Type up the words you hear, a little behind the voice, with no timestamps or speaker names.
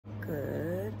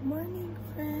Good morning,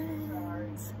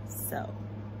 friends. So,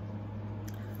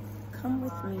 come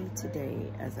with me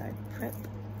today as I prep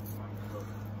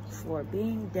for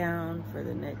being down for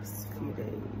the next few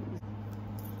days.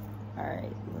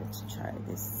 Alright, let's try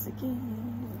this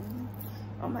again.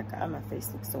 Oh my god, my face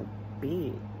looks so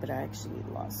big, but I actually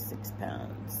lost 6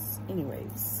 pounds.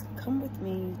 Anyways, come with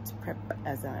me to prep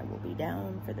as I will be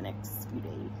down for the next few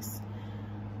days.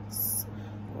 So, a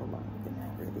little longer than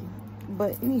that, really.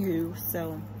 But anywho,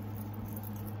 so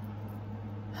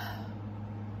I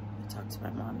talked to my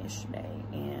mom yesterday,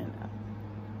 and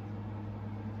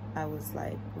I was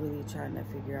like really trying to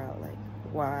figure out like,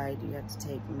 why do you have to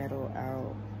take metal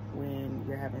out when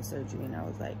you're having surgery? And I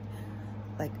was like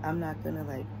I'm not gonna,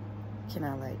 like, can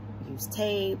I like use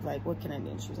tape? Like, what can I do?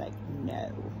 And she was like,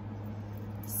 no.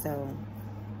 So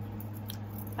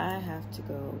I have to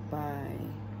go buy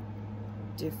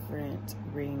different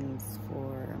rings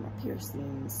for my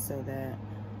piercings so that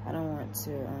I don't want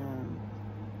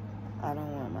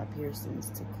my piercings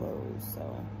to close.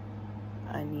 So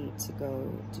I need to go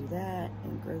do that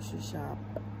and grocery shop,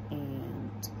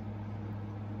 and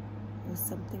there's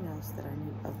something else that I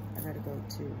need. Oh, I gotta go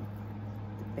to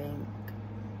the bank.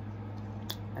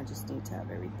 I just need to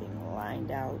have everything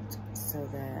lined out so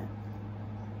that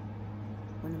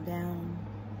when I'm down,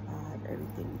 I'll have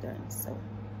everything done. So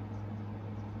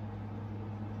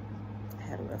I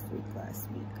had a rough week last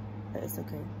week, but it's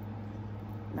okay.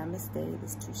 Namaste,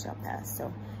 this too shall pass.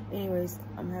 So anyways,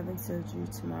 I'm having surgery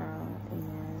tomorrow,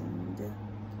 and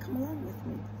come along with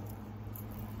me.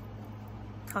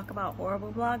 Talk about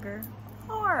horrible vlogger.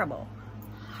 Horrible.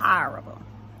 I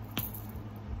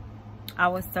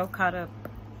was so caught up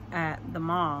at the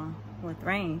mall with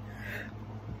Rain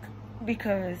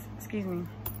because, excuse me,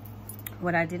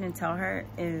 what I didn't tell her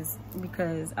is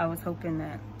because I was hoping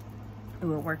that it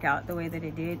would work out the way that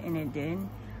it did, and it did,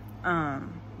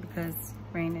 because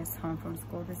Rain is home from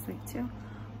school this week too.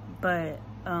 But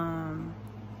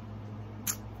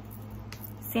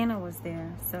Santa was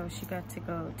there, so she got to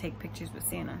go take pictures with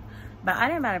Santa. But I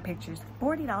didn't buy her pictures.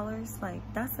 $40, like,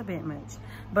 that's a bit much.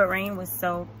 But Rain was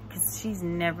so, because she's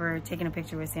never taken a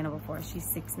picture with Santa before. She's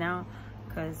 6 now,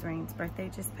 because Rain's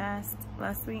birthday just passed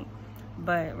last week.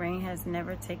 But Rain has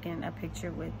never taken a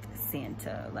picture with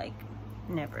Santa, like,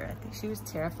 never. I think she was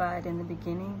terrified in the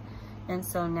beginning, and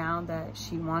so now that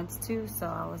she wants to, so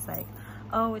I was like,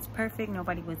 oh, it's perfect,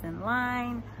 nobody was in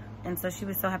line. And so she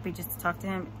was so happy just to talk to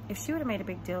him. If she would have made a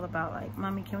big deal about like,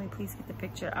 mommy, can we please get the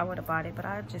picture, I would have bought it. But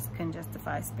I just couldn't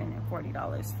justify spending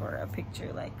 $40 for a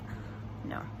picture. Like,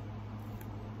 no,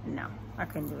 I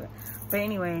couldn't do it. But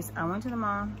anyways, I went to the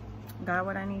mall, got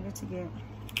what I needed to get,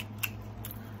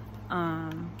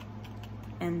 and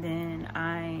then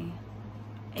I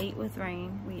ate with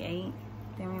Rain. We ate,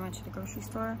 then we went to the grocery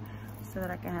store so that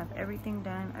I can have everything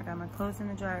done. I got my clothes in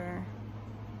the dryer,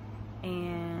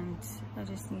 and I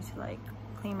just need to like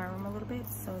clean my room a little bit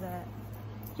so that,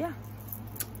 yeah,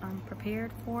 I'm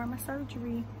prepared for my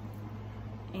surgery.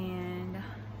 And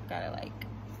gotta like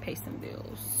pay some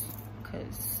bills,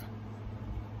 because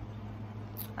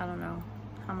I don't know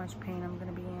how much pain I'm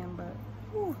gonna be in, but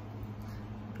whew,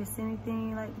 if it's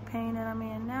anything like the pain that I'm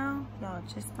in now, y'all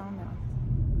just don't know.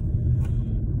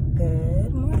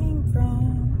 Good morning,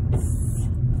 friends.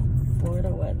 Florida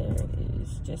weather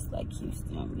is just like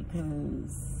Houston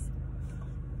because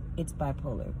it's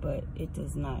bipolar, but it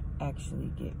does not actually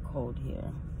get cold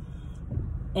here,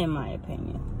 in my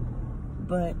opinion.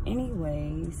 But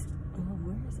anyways, oh,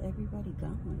 where is everybody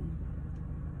going?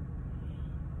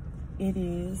 It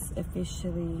is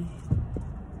officially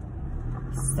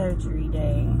surgery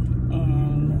day,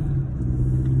 and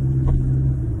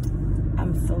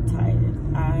I'm so tired.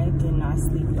 I did not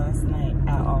sleep last night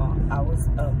at all. I was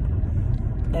up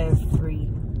every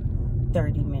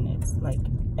 30 minutes, like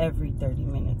every 30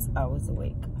 minutes I was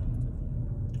awake,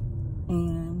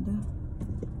 and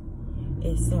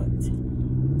it sucked.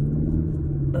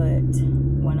 But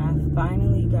when I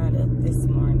finally got up this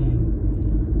morning,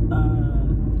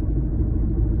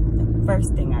 the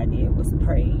first thing I did was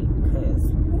pray,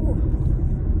 because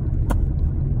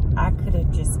I could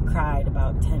have just cried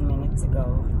about 10 minutes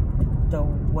ago. The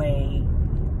way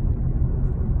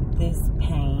this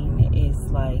pain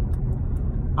is like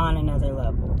on another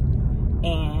level.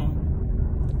 And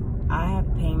I have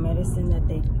pain medicine that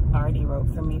they already wrote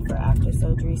for me for after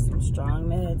surgery, some strong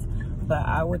meds, but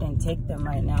I wouldn't take them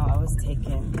right now. I was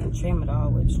taking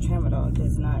tramadol, which tramadol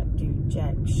does not do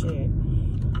jack shit.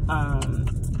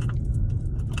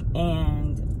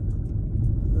 And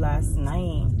last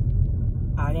night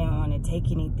I didn't want to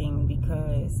take anything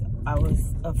because I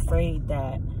was afraid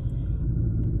that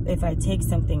if I take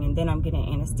something and then I'm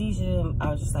getting anesthesia, I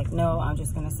was just like, no, I'm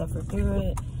just gonna suffer through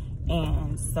it.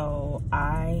 And so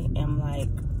I am like,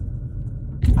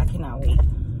 I cannot wait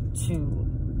to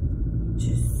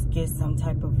just get some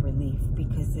type of relief,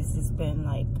 because this has been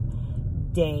like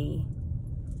day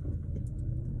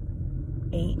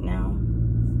 8 now,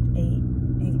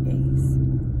 8 days,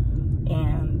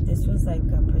 and this was like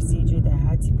a procedure that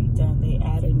had to be done. They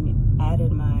added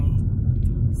my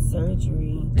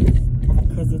surgery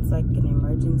because it's like an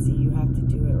emergency. You have to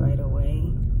do it right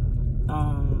away.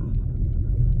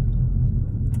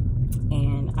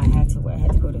 And I had to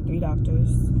go to 3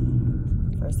 doctors.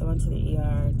 First I went to the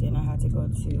ER, then I had to go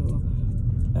to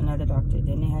another doctor,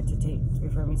 then they had to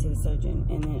refer me to the surgeon,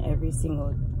 and then every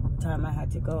single time I had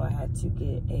to go, I had to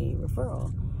get a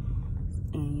referral.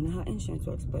 And you know how insurance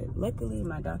works, but luckily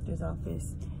my doctor's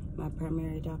office, my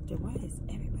primary doctor, why is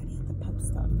everybody at the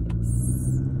post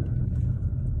office?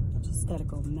 I just gotta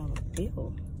go mail a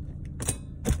bill.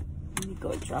 Let me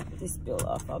go drop this bill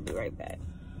off. I'll be right back.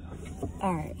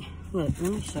 All right, look,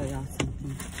 let me show y'all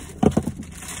something.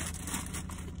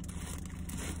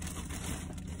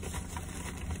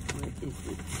 Where is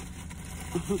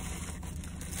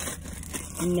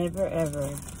it? Never ever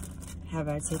have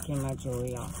I taken my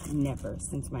jewelry off. Never,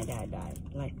 since my dad died.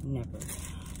 Like, never.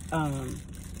 And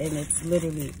it's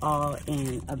literally all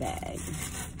in a bag.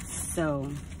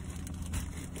 So,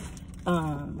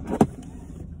 and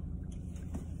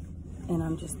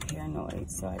I'm just paranoid,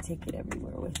 so I take it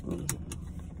everywhere with me.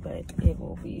 But it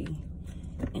will be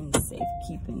in safe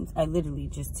keepings. I literally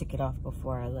just took it off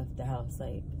before I left the house.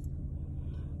 Like,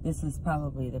 this is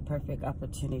probably the perfect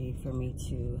opportunity for me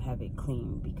to have it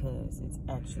clean, because it's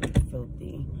actually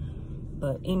filthy.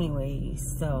 But anyway,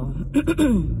 so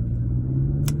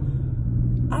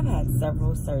I've had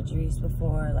several surgeries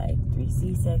before, like 3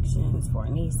 C-sections, 4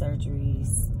 knee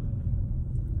surgeries.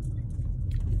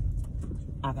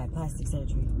 I've had plastic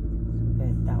surgery,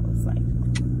 but that was like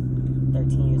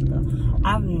 13 years ago.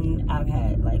 I've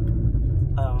had like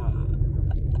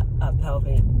a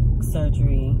pelvic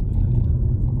surgery,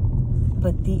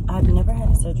 but I've never had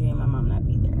a surgery and my mom not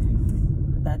be there.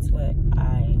 That's what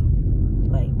I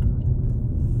like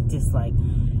dislike.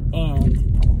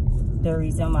 And the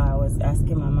reason why I was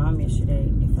asking my mom yesterday,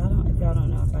 if y'all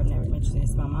don't know, if I've never mentioned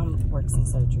this, my mom works in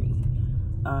surgery.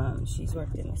 She's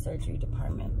worked in the surgery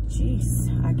department. Jeez,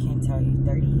 I can't tell you,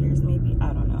 30 years maybe,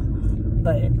 I don't know.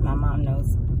 But my mom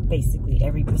knows basically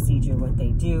every procedure, what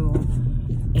they do.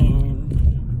 And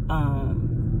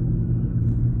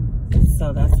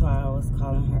so that's why I was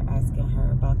calling her, asking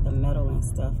her about the metal and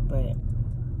stuff. But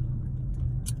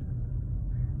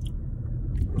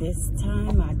this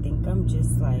time, I think I'm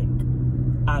just like,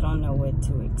 I don't know what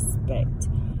to expect.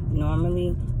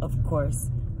 Normally, of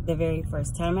course, the very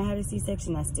first time I had a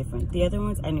C-section, that's different. The other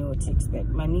ones, I knew what to expect.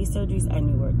 My knee surgeries, I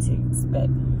knew what to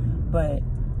expect. But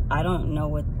I don't know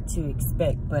what to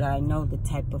expect, but I know the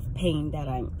type of pain that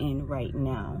I'm in right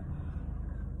now.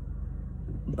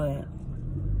 But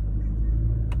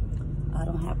I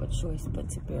don't have a choice but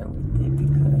to bear with it,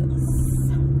 because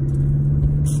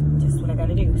that's what I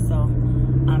gotta do. So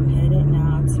I'm headed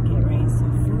now to get Rain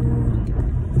some food,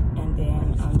 and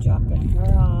then I'm dropping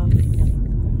her off,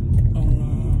 and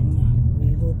then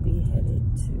we will be headed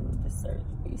to the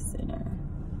surgery center.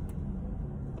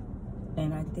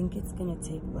 And I think it's gonna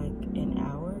take like an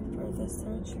hour for the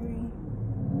surgery,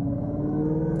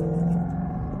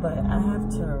 but I have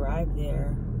to arrive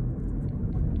there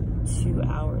 2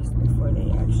 hours before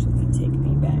they actually take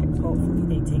me back. Hopefully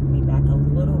they take me back a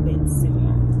little bit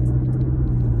sooner,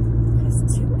 because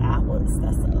 2 hours,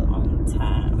 that's a long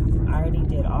time. I already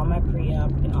did all my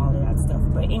pre-op and all of that stuff.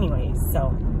 But anyways,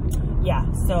 so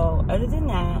yeah, so other than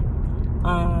that,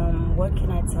 what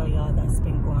can I tell y'all that's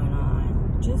been going on?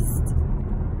 Just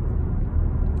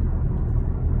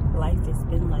life has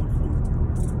been lifing,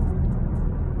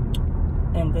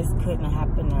 and this couldn't have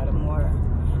happened at a more,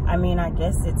 I mean, I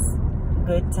guess it's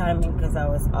good timing because I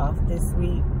was off this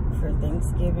week for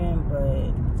Thanksgiving,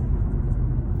 but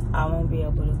I won't be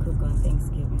able to cook on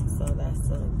Thanksgiving, so that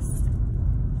sucks.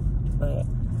 But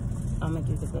I'm gonna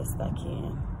do the best I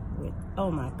can with,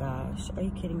 oh my gosh, are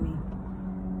you kidding me?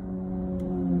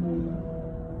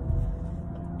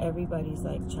 Everybody's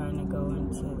like trying to go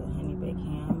into the honey baked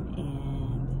ham, and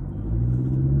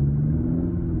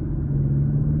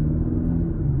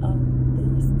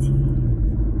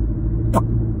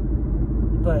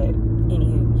but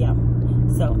anywho, yeah,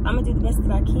 so I'm gonna do the best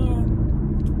that I can.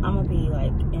 I'm gonna be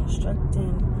like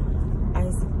instructing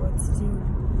Isaac what to do,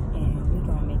 and we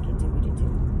gonna make it do what it do.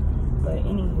 But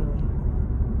anywho,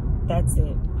 that's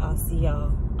it. I'll see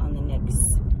y'all on the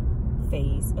next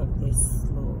phase of this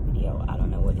little video. I don't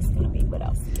know what it's gonna be, but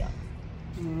I'll see y'all.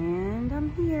 And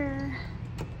I'm here.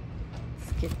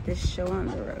 Let's get this show on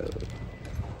the road.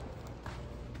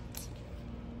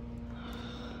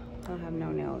 I have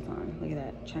no nails on. Look at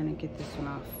that, trying to get this one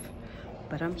off.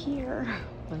 But I'm here.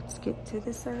 Let's get to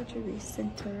the surgery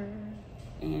center.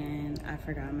 And I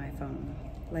forgot my phone.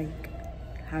 Like,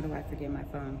 how do I forget my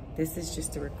phone? This is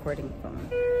just a recording phone.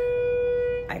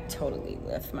 I totally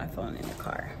left my phone in the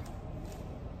car.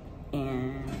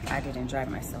 And I didn't drive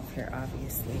myself here,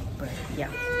 obviously, but yeah.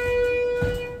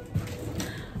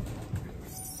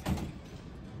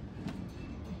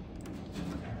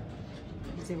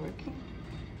 Is it working?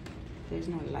 There's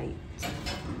no light.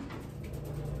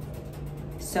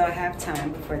 So I have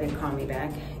time before they call me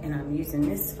back, and I'm using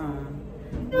this phone,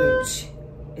 which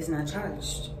is not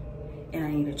charged. And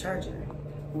I need a charger,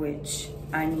 which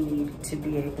I need to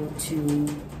be able to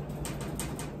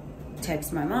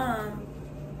text my mom.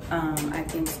 I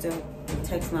can still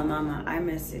text my mama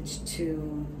iMessage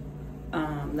to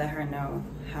let her know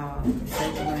how the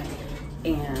surgery went,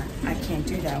 and I can't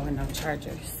do that with no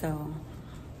charger. So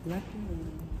luckily,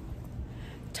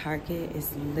 Target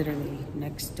is literally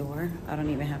next door. I don't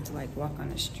even have to like walk on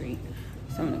the street.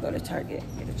 So I'm gonna go to Target,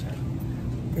 get a charger.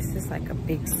 This is like a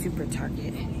big super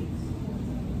Target.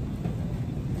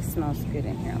 It smells good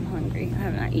in here. I'm hungry. I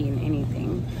have not eaten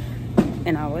anything.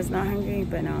 And I was not hungry,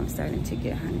 but now I'm starting to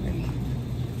get hungry.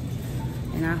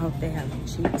 And I hope they have a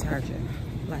cheap charger,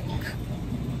 like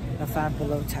a Five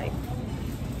Below type.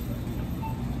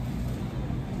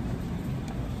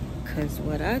 Cause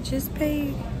what I just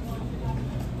paid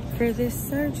for this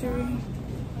surgery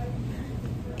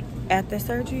at the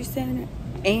surgery center,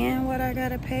 and what I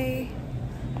gotta pay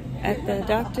at the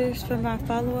doctor's for my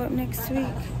follow-up next week,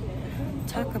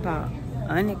 talk about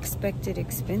unexpected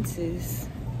expenses.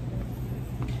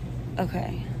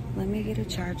 Okay, let me get a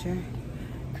charger,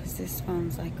 because this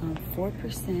phone's like on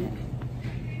 4%,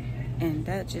 and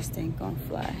that just ain't gonna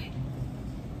fly.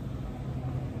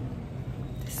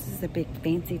 This is a big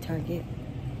fancy Target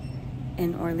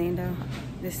in Orlando.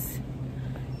 This,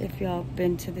 if y'all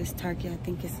been to this Target, I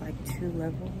think it's like 2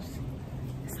 levels.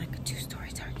 It's like a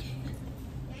 2-story Target.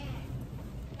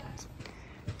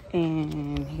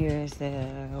 And here's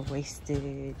a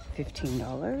wasted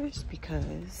 $15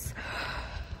 because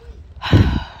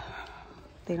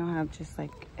they don't have just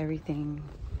like everything,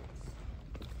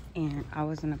 and I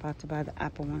wasn't about to buy the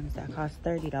Apple ones that cost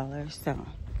 $30, so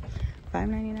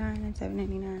 $5.99 and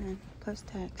 $7.99 plus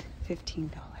tax, $15.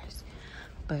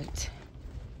 But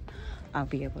I'll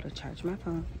be able to charge my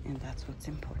phone, and that's what's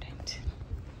important.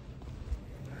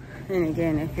 And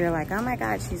again, if you're like, oh my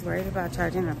God, she's worried about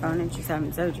charging her phone and she's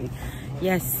having surgery.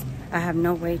 Yes, I have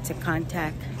no way to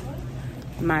contact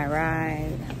my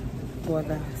ride. Well,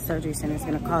 the surgery center is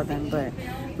gonna call them, but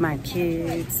my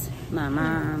kids, my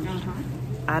mom,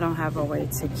 I don't have a way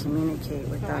to communicate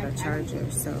without a charger,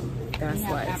 so that's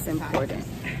why it's important.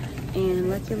 And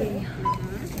luckily,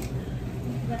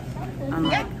 I'm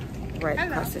like right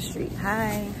across the street.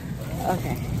 Hi.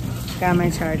 Okay, got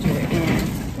my charger, and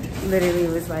literally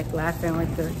was like laughing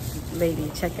with the lady,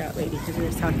 checkout lady, because we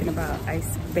were talking about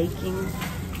ice baking,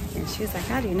 and she was like,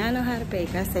 I do not know how to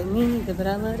bake. I said, me neither, but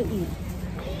I love to eat.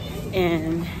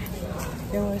 And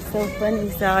it was so funny.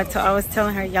 So I was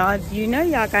telling her, y'all, you know,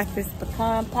 y'all got this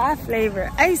pecan pie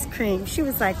flavor ice cream. She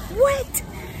was like, what?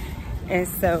 And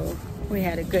so we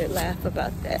had a good laugh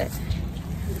about that.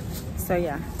 So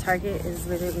yeah, Target is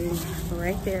literally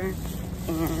right there,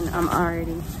 and I'm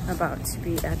already about to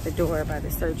be at the door by the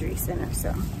surgery center,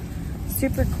 so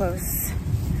super close.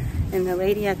 And the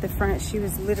lady at the front, she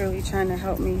was literally trying to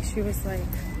help me. She was like,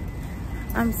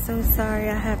 I'm so sorry,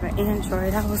 I have an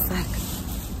Android. I was like,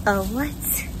 oh,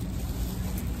 what?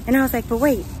 And I was like, but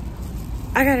wait,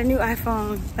 I got a new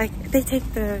iPhone. Like, they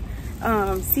take the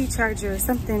C charger or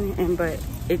something, but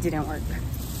it didn't work.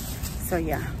 So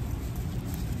yeah.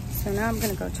 So now I'm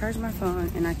gonna go charge my phone,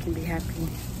 and I can be happy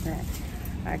that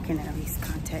I can at least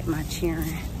contact my children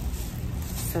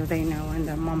so they know when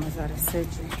the mama's out of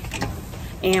surgery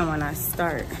and when I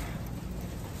start.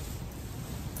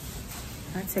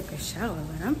 I took a shower,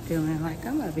 but I'm feeling like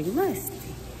I'm gonna be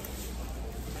musty.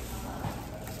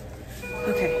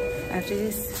 Okay, after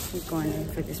this, we're going in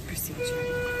for this procedure.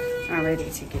 I'm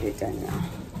ready to get it done now.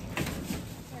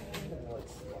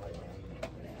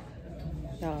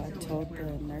 Y'all, I told the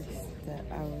nurse that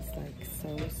I was like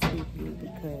so sleepy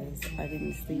because I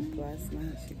didn't sleep last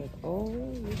night. She goes, oh,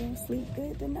 you didn't sleep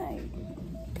good tonight.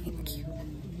 Thank you.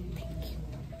 Thank you.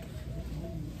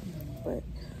 But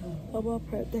I'm all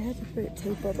prepped. They had to put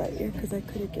tape on my ear because I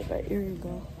couldn't get my earring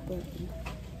off. But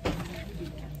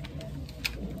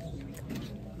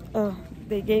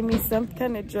they gave me some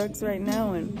kind of drugs right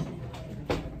now, and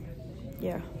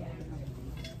yeah,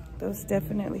 those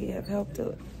definitely have helped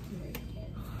a,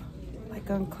 like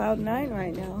on cloud 9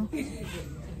 right now.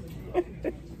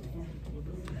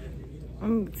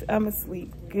 I'm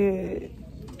asleep good.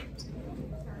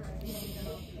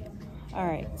 All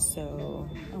right, so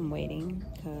I'm waiting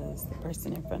because the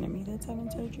person in front of me that's having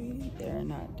surgery, they're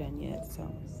not done yet. So,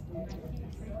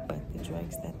 but the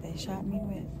drugs that they shot me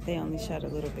with, they only shot a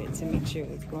little bit to make sure it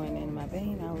was going in my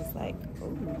vein. I was like,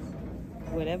 ooh,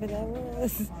 whatever that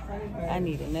was, I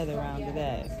need another round of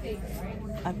that.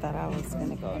 I thought I was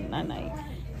gonna go night-night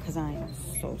because I am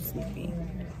so sleepy.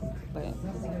 But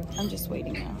I'm just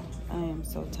waiting now. I am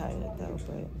so tired though,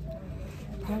 but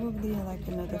probably like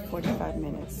another 45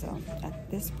 minutes. So at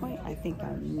this point, I think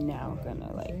I'm now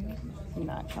gonna like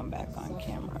not come back on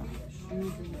camera.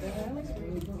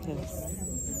 Because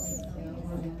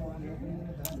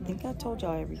I think I told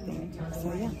y'all everything.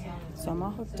 So yeah, so I'm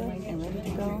all hooked up and ready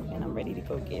to go, and I'm ready to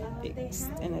go get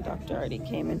fixed. And the doctor already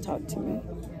came and talked to me.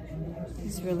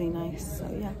 It's really nice. So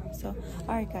yeah, so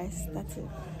all right guys, that's it.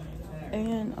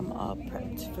 And I'm all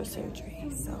prepped for surgery.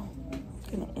 So I'm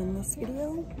gonna end this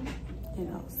video,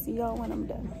 and I'll see y'all when I'm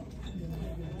done.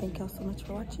 Thank y'all so much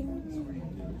for watching.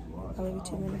 I love you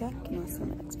too in the back, and I'll see you in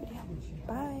the next video.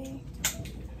 Bye.